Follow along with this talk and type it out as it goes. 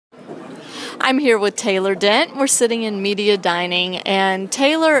I'm here with Taylor Dent. We're sitting in media dining, and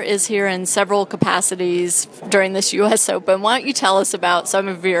Taylor is here in several capacities during this U.S. Open. Why don't you tell us about some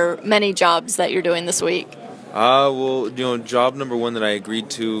of your many jobs that you're doing this week? Job number one that I agreed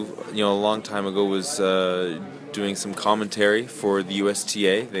to, a long time ago was doing some commentary for the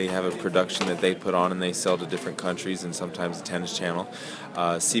USTA. They have a production that they put on and they sell to different countries and sometimes the Tennis Channel.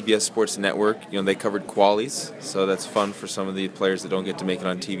 CBS Sports Network, they covered qualies, so that's fun for some of the players that don't get to make it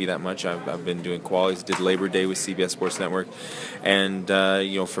on TV that much. I've been doing qualies, did Labor Day with CBS Sports Network, and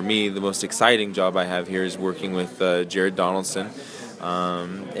for me, the most exciting job I have here is working with Jared Donaldson.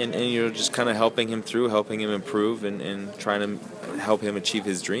 And just kind of helping him through, helping him improve, and trying to help him achieve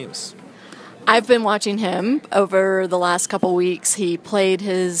his dreams. I've been watching him over the last couple weeks. He played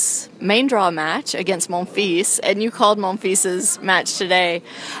his main draw match against Monfils, and you called Monfils' match today.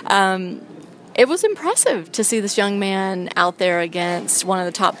 It was impressive to see this young man out there against one of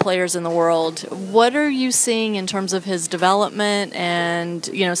the top players in the world. What are you seeing in terms of his development? And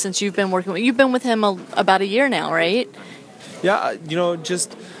since you've been with him about a year now, right? Yeah,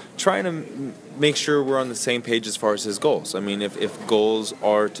 just trying to make sure we're on the same page as far as his goals. I mean, if goals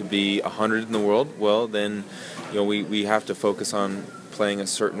are to be 100 in the world, well, then, we have to focus on playing a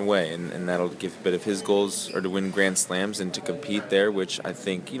certain way, and that'll give. But if his goals are to win Grand Slams and to compete there, which I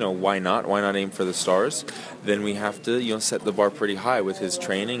think, why not? Why not aim for the stars? Then we have to, set the bar pretty high with his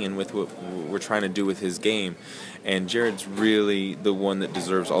training and with what we're trying to do with his game. And Jared's really the one that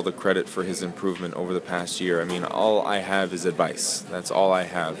deserves all the credit for his improvement over the past year. I mean, all I have is advice. That's all I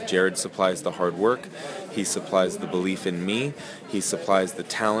have. Jared supplies the hard work. He supplies the belief in me. He supplies the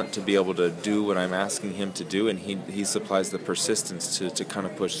talent to be able to do what I'm asking him to do, and he supplies the persistence to kind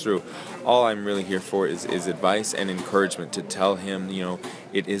of push through. All I'm really here for is advice and encouragement to tell him,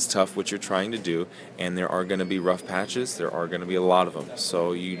 it is tough what you're trying to do, and there are going to be rough patches. There are going to be a lot of them.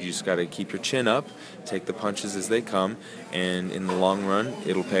 So you just got to keep your chin up, take the punches as they come, and in the long run,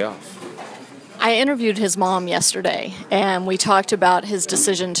 it'll pay off. I interviewed his mom yesterday, and we talked about his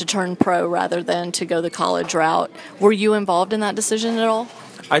decision to turn pro rather than to go the college route. Were you involved in that decision at all?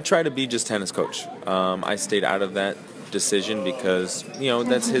 I try to be just tennis coach. I stayed out of that decision because,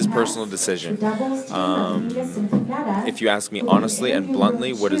 that's his personal decision. If you ask me honestly and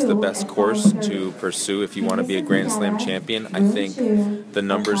bluntly, what is the best course to pursue if you want to be a Grand Slam champion, I think the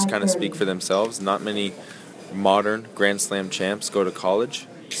numbers kind of speak for themselves. Not many modern Grand Slam champs go to college.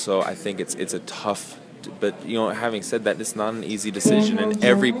 So I think it's a tough, but having said that, it's not an easy decision, and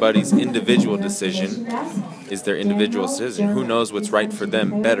everybody's individual decision is their individual decision. Who knows what's right for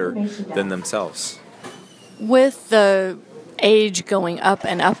them better than themselves? With the age going up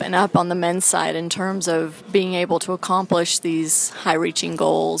and up and up on the men's side in terms of being able to accomplish these high-reaching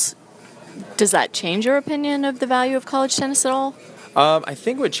goals, does that change your opinion of the value of college tennis at all? I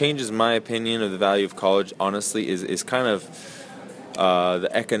think what changes my opinion of the value of college, honestly, is kind of the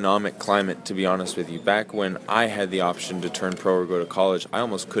economic climate, to be honest with you. Back when I had the option to turn pro or go to college, I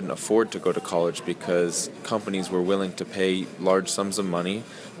almost couldn't afford to go to college because companies were willing to pay large sums of money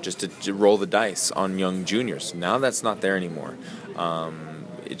just to roll the dice on young juniors. Now that's not there anymore.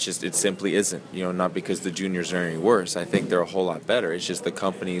 It simply isn't, not because the juniors are any worse. I think they're a whole lot better. It's just the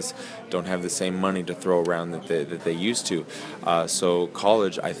companies don't have the same money to throw around that they used to. So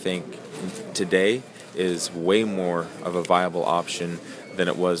college, I think, today is way more of a viable option than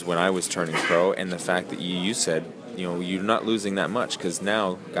it was when I was turning pro. And the fact that you said, you're not losing that much because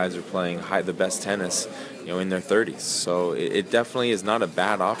now guys are playing the best tennis, in their 30s. So it definitely is not a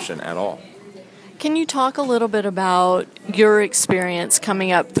bad option at all. Can you talk a little bit about your experience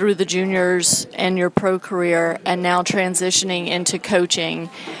coming up through the juniors and your pro career and now transitioning into coaching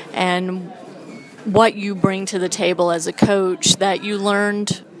and what you bring to the table as a coach that you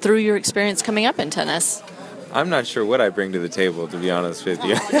learned through your experience coming up in tennis? I'm not sure what I bring to the table, to be honest with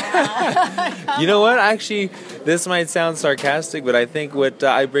you. You know what? Actually, this might sound sarcastic, but I think what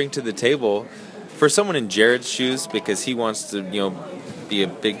I bring to the table, for someone in Jared's shoes, because he wants to, be a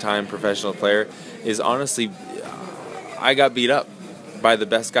big-time professional player, is honestly, I got beat up by the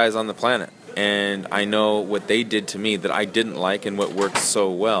best guys on the planet. And I know what they did to me that I didn't like and what worked so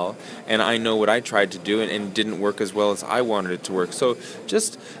well. And I know what I tried to do and didn't work as well as I wanted it to work. So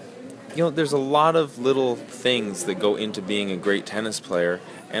just, there's a lot of little things that go into being a great tennis player.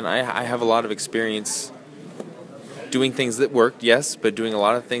 And I have a lot of experience doing things that worked, yes, but doing a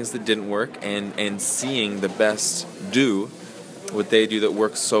lot of things that didn't work and seeing the best do what they do that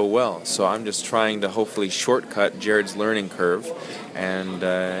works so well. So I'm just trying to hopefully shortcut Jared's learning curve and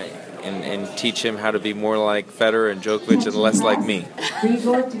and teach him how to be more like Federer and Djokovic and less like me.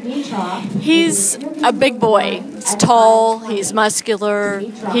 He's a big boy. He's tall, he's muscular,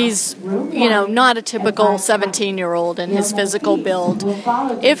 he's, not a typical 17-year-old in his physical build.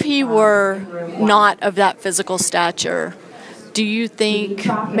 If he were not of that physical stature, do you think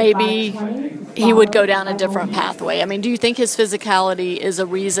maybe he would go down a different pathway? I mean, do you think his physicality is a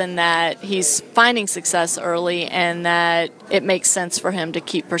reason that he's finding success early and that it makes sense for him to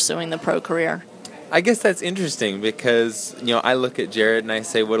keep pursuing the pro career? I guess that's interesting because, I look at Jared and I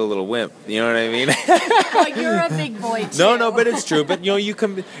say, what a little wimp. You know what I mean? Well, you're a big boy, too. No, but it's true. But, you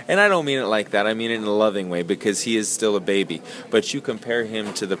can, and I don't mean it like that. I mean it in a loving way because he is still a baby. But you compare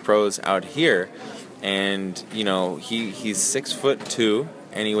him to the pros out here, and, he's 6'2",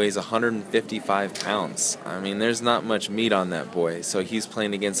 and he weighs 155 pounds. I mean, there's not much meat on that boy. So he's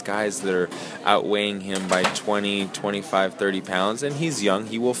playing against guys that are outweighing him by 20, 25, 30 pounds. And he's young.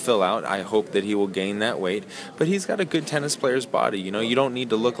 He will fill out. I hope that he will gain that weight. But he's got a good tennis player's body. You don't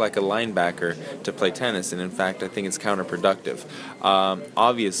need to look like a linebacker to play tennis. And, in fact, I think it's counterproductive.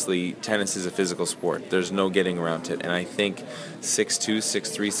 Obviously, tennis is a physical sport. There's no getting around it. And I think 6'2",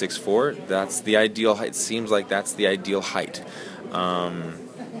 6'3", 6'4", that's the ideal height. It seems like that's the ideal height.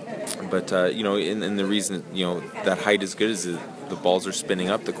 But and the reason that height is good is the balls are spinning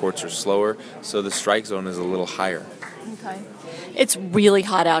up, the courts are slower, so the strike zone is a little higher. Okay. It's really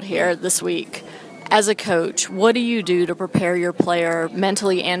hot out here this week. As a coach, what do you do to prepare your player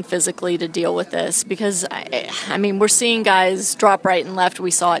mentally and physically to deal with this? Because we're seeing guys drop right and left.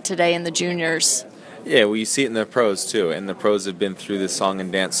 We saw it today in the juniors. Yeah, well, you see it in the pros, too, and the pros have been through this song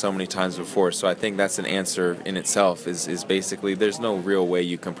and dance so many times before, so I think that's an answer in itself, is basically there's no real way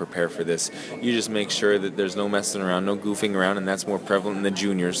you can prepare for this. You just make sure that there's no messing around, no goofing around, and that's more prevalent in the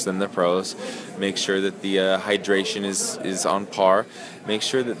juniors than the pros. Make sure that the hydration is on par. Make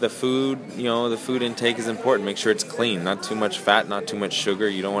sure that the food intake is important. Make sure it's clean, not too much fat, not too much sugar.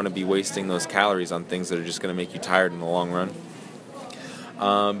 You don't want to be wasting those calories on things that are just going to make you tired in the long run.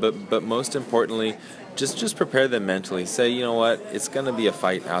 But most importantly, just prepare them mentally. Say, you know what, it's going to be a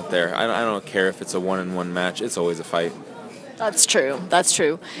fight out there. I don't care if it's a one-on-one match. It's always a fight. That's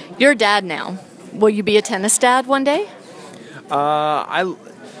true. You're a dad now. Will you be a tennis dad one day? I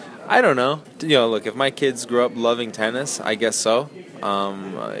don't know. Look, if my kids grow up loving tennis, I guess so.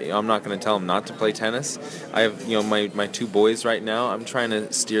 I'm not going to tell them not to play tennis. I have, my two boys right now. I'm trying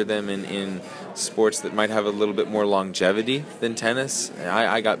to steer them in sports that might have a little bit more longevity than tennis.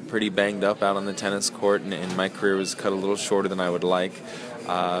 I got pretty banged up out on the tennis court, and my career was cut a little shorter than I would like.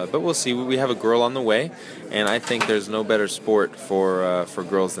 But we'll see. We have a girl on the way, and I think there's no better sport for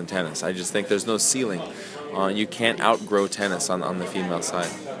girls than tennis. I just think there's no ceiling. You can't outgrow tennis on the female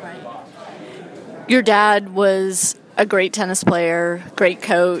side. Your dad was a great tennis player, great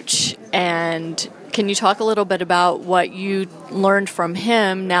coach, and can you talk a little bit about what you learned from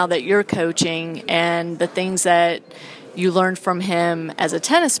him now that you're coaching and the things that you learned from him as a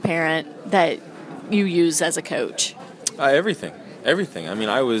tennis parent that you use as a coach? Everything. I mean,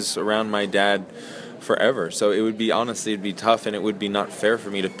 I was around my dad forever, so it'd be tough, and it would be not fair for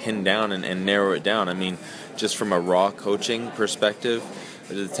me to pin down and narrow it down. I mean, just from a raw coaching perspective,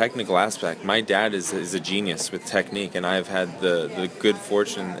 the technical aspect, my dad is a genius with technique, and I've had the good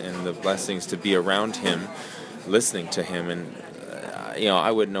fortune and the blessings to be around him, listening to him, and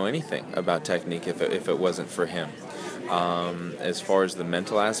I wouldn't know anything about technique if it wasn't for him. As far as the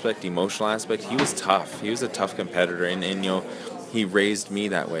mental aspect, emotional aspect, he was tough. He was a tough competitor, and he raised me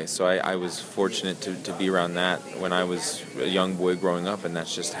that way. So I was fortunate to be around that when I was a young boy growing up, and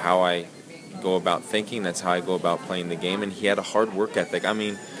that's just how I go about thinking. That's how I go about playing the game. And he had a hard work ethic. I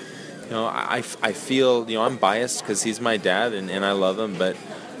mean, I feel, I'm biased because he's my dad and I love him, but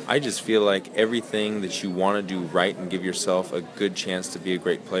I just feel like everything that you want to do right and give yourself a good chance to be a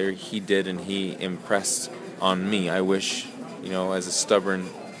great player, he did, and he impressed on me. I wish, as a stubborn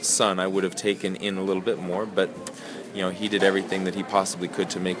son, I would have taken in a little bit more, but he did everything that he possibly could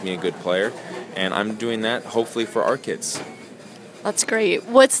to make me a good player, and I'm doing that hopefully for our kids. That's great.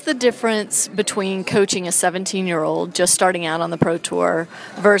 What's the difference between coaching a 17-year-old just starting out on the pro tour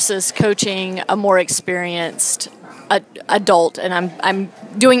versus coaching a more experienced adult, and I'm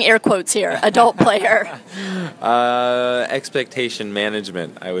doing air quotes here, adult player? Expectation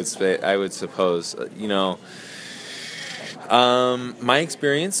management, I would suppose. My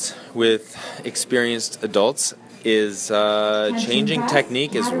experience with experienced adults is changing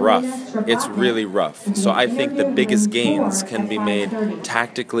technique is rough. It's really rough. So I think the biggest gains can be made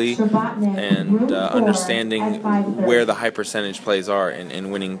tactically and understanding where the high percentage plays are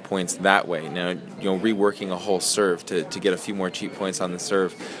and winning points that way. Now, reworking a whole serve to get a few more cheap points on the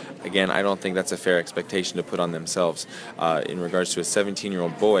serve, again, I don't think that's a fair expectation to put on themselves. In regards to a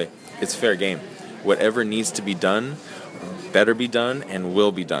 17-year-old boy, it's fair game. Whatever needs to be done better be done and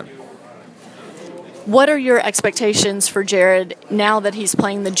will be done. What are your expectations for Jared now that he's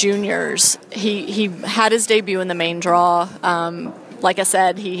playing the juniors? He had his debut in the main draw. Like I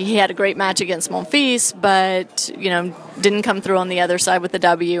said, he had a great match against Monfils, but didn't come through on the other side with the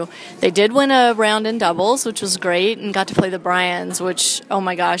W. They did win a round in doubles, which was great, and got to play the Bryans, which, oh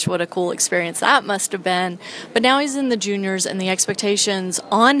my gosh, what a cool experience that must have been. But now he's in the juniors, and the expectations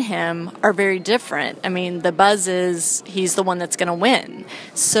on him are very different. I mean, the buzz is he's the one that's going to win.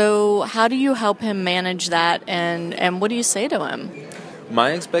 So how do you help him manage that, and what do you say to him?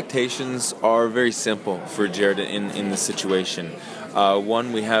 My expectations are very simple for Jared in the situation.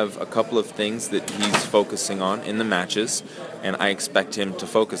 One, we have a couple of things that he's focusing on in the matches, and I expect him to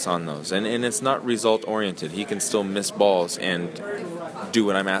focus on those. And it's not result-oriented. He can still miss balls and do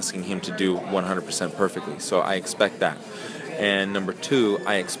what I'm asking him to do 100% perfectly. So I expect that. And number two,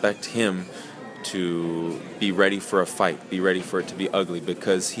 I expect him to be ready for a fight, be ready for it to be ugly,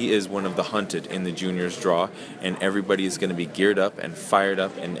 because he is one of the hunted in the juniors draw, and everybody is going to be geared up and fired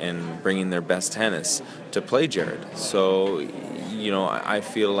up and bringing their best tennis to play Jared. So, I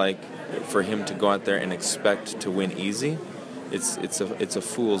feel like for him to go out there and expect to win easy, it's a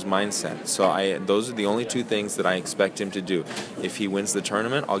fool's mindset. So those are the only two things that I expect him to do. If he wins the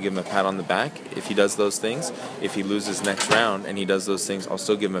tournament, I'll give him a pat on the back. If he does those things, if he loses next round and he does those things, I'll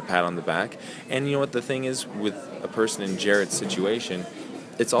still give him a pat on the back. And you know what the thing is with a person in Jared's situation,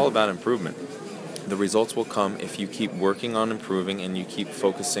 it's all about improvement. The results will come if you keep working on improving and you keep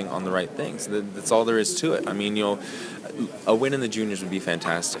focusing on the right things. That's all there is to it. I mean, a win in the juniors would be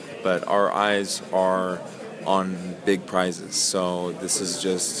fantastic, but our eyes are on big prizes. So this is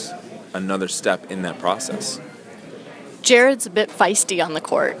just another step in that process. Jared's a bit feisty on the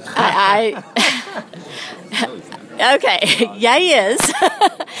court. Okay, yeah, he is.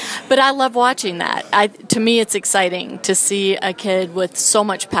 But I love watching that. To me, it's exciting to see a kid with so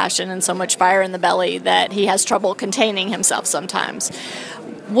much passion and so much fire in the belly that he has trouble containing himself sometimes.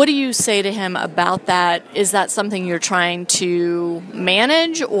 What do you say to him about that? Is that something you're trying to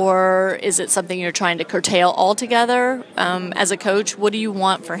manage, or is it something you're trying to curtail altogether as a coach? What do you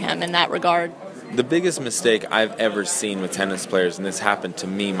want for him in that regard? The biggest mistake I've ever seen with tennis players, and this happened to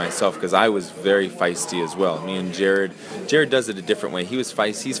me myself because I was very feisty as well. Me and Jared does it a different way. He's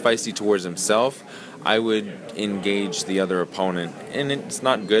feisty towards himself. I would engage the other opponent, and it's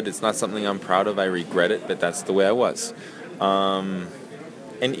not good. It's not something I'm proud of. I regret it, but that's the way I was. And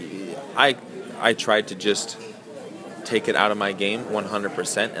I tried to just take it out of my game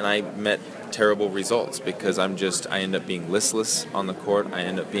 100%, and I met terrible results because I end up being listless on the court. I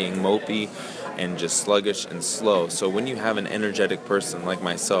end up being mopey and just sluggish and slow. So when you have an energetic person like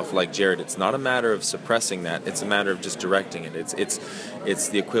myself, like Jared, it's not a matter of suppressing that. It's a matter of just directing it. It's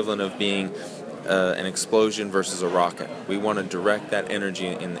the equivalent of being an explosion versus a rocket. We want to direct that energy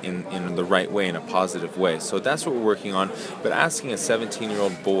in the right way, in a positive way. So that's what we're working on. But asking a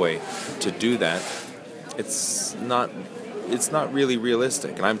 17-year-old boy to do that, it's not really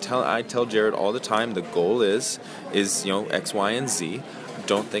realistic. And I tell Jared all the time, the goal is X, Y, and Z.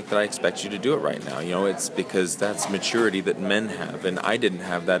 Don't think that I expect you to do it right now. It's because that's maturity that men have, and I didn't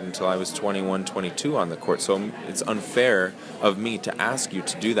have that until I was 21, 22 on the court. So it's unfair of me to ask you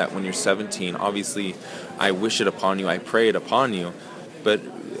to do that when you're 17. Obviously, I wish it upon you, I pray it upon you, but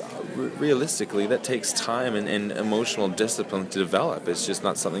realistically, that takes time and emotional discipline to develop. It's just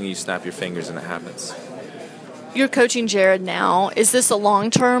not something you snap your fingers and it happens. You're coaching Jared now. Is this a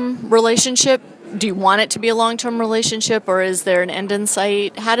long-term relationship? Do you want it to be a long-term relationship, or is there an end in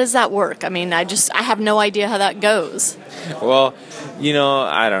sight? How does that work? I mean, I have no idea how that goes. Well,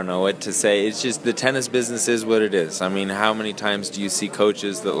 I don't know what to say. It's just the tennis business is what it is. I mean, how many times do you see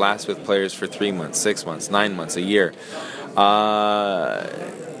coaches that last with players for 3 months, 6 months, 9 months, a year?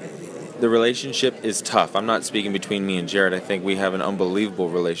 The relationship is tough. I'm not speaking between me and Jared. I think we have an unbelievable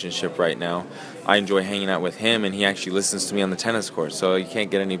relationship right now. I enjoy hanging out with him, and he actually listens to me on the tennis court, so you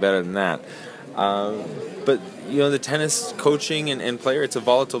can't get any better than that. But the tennis coaching and player, it's a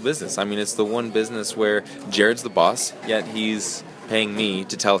volatile business. I mean, it's the one business where Jared's the boss, yet he's paying me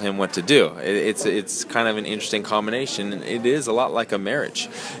to tell him what to do. It's kind of an interesting combination. It is a lot like a marriage.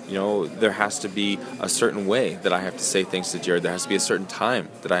 You know, there has to be a certain way that I have to say things to Jared. There has to be a certain time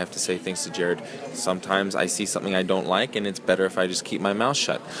that I have to say things to Jared. Sometimes I see something I don't like, and it's better if I just keep my mouth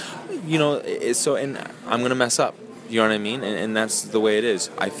shut. You know, and I'm going to mess up. You know what I mean? And that's the way it is.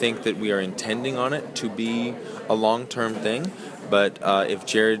 I think that we are intending on it to be a long-term thing, but if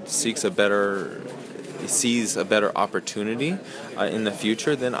Jared sees a better opportunity in the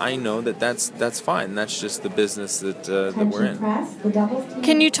future, then I know that's fine. That's just the business that we're in.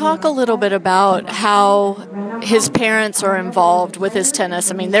 Can you talk a little bit about how his parents are involved with his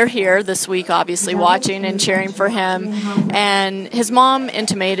tennis? I mean, they're here this week, obviously, watching and cheering for him. And his mom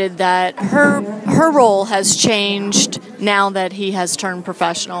intimated that her role has changed now that he has turned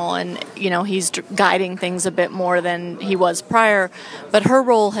professional, and he's guiding things a bit more than he was prior. But her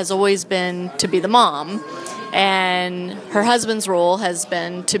role has always been to be the mom, and her husband's role has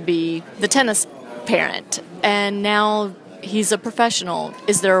been to be the tennis parent. And now he's a professional.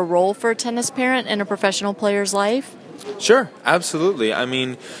 Is there a role for a tennis parent in a professional player's life? Sure, absolutely. I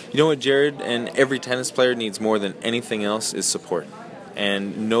mean, you know what Jared and every tennis player needs more than anything else is support.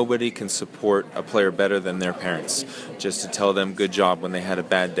 And nobody can support a player better than their parents. Just to tell them good job when they had a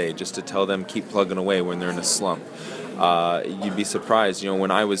bad day. Just to tell them keep plugging away when they're in a slump. You'd be surprised.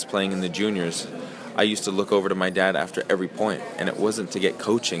 When I was playing in the juniors, I used to look over to my dad after every point, and it wasn't to get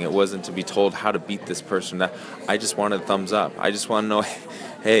coaching. It wasn't to be told how to beat this person. I just wanted a thumbs up. I just want to know,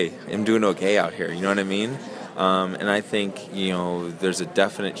 hey, I'm doing okay out here. You know what I mean? And I think, there's a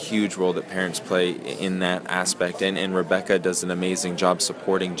definite huge role that parents play in that aspect. And Rebecca does an amazing job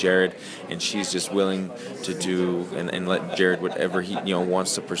supporting Jared, and she's just willing to do and let Jared whatever he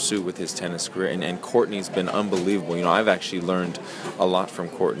wants to pursue with his tennis career. And Courtney's been unbelievable. I've actually learned a lot from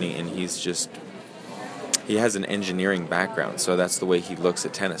Courtney, and he has an engineering background, so that's the way he looks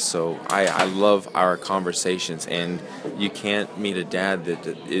at tennis. So I love our conversations, and you can't meet a dad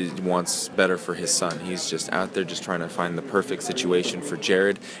that wants better for his son. He's just out there just trying to find the perfect situation for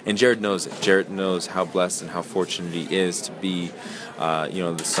Jared, and Jared knows it. Jared knows how blessed and how fortunate he is to be,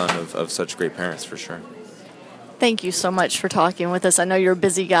 the son of such great parents, for sure. Thank you so much for talking with us. I know you're a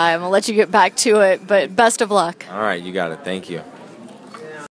busy guy. I'm going to let you get back to it, but best of luck. All right, you got it. Thank you.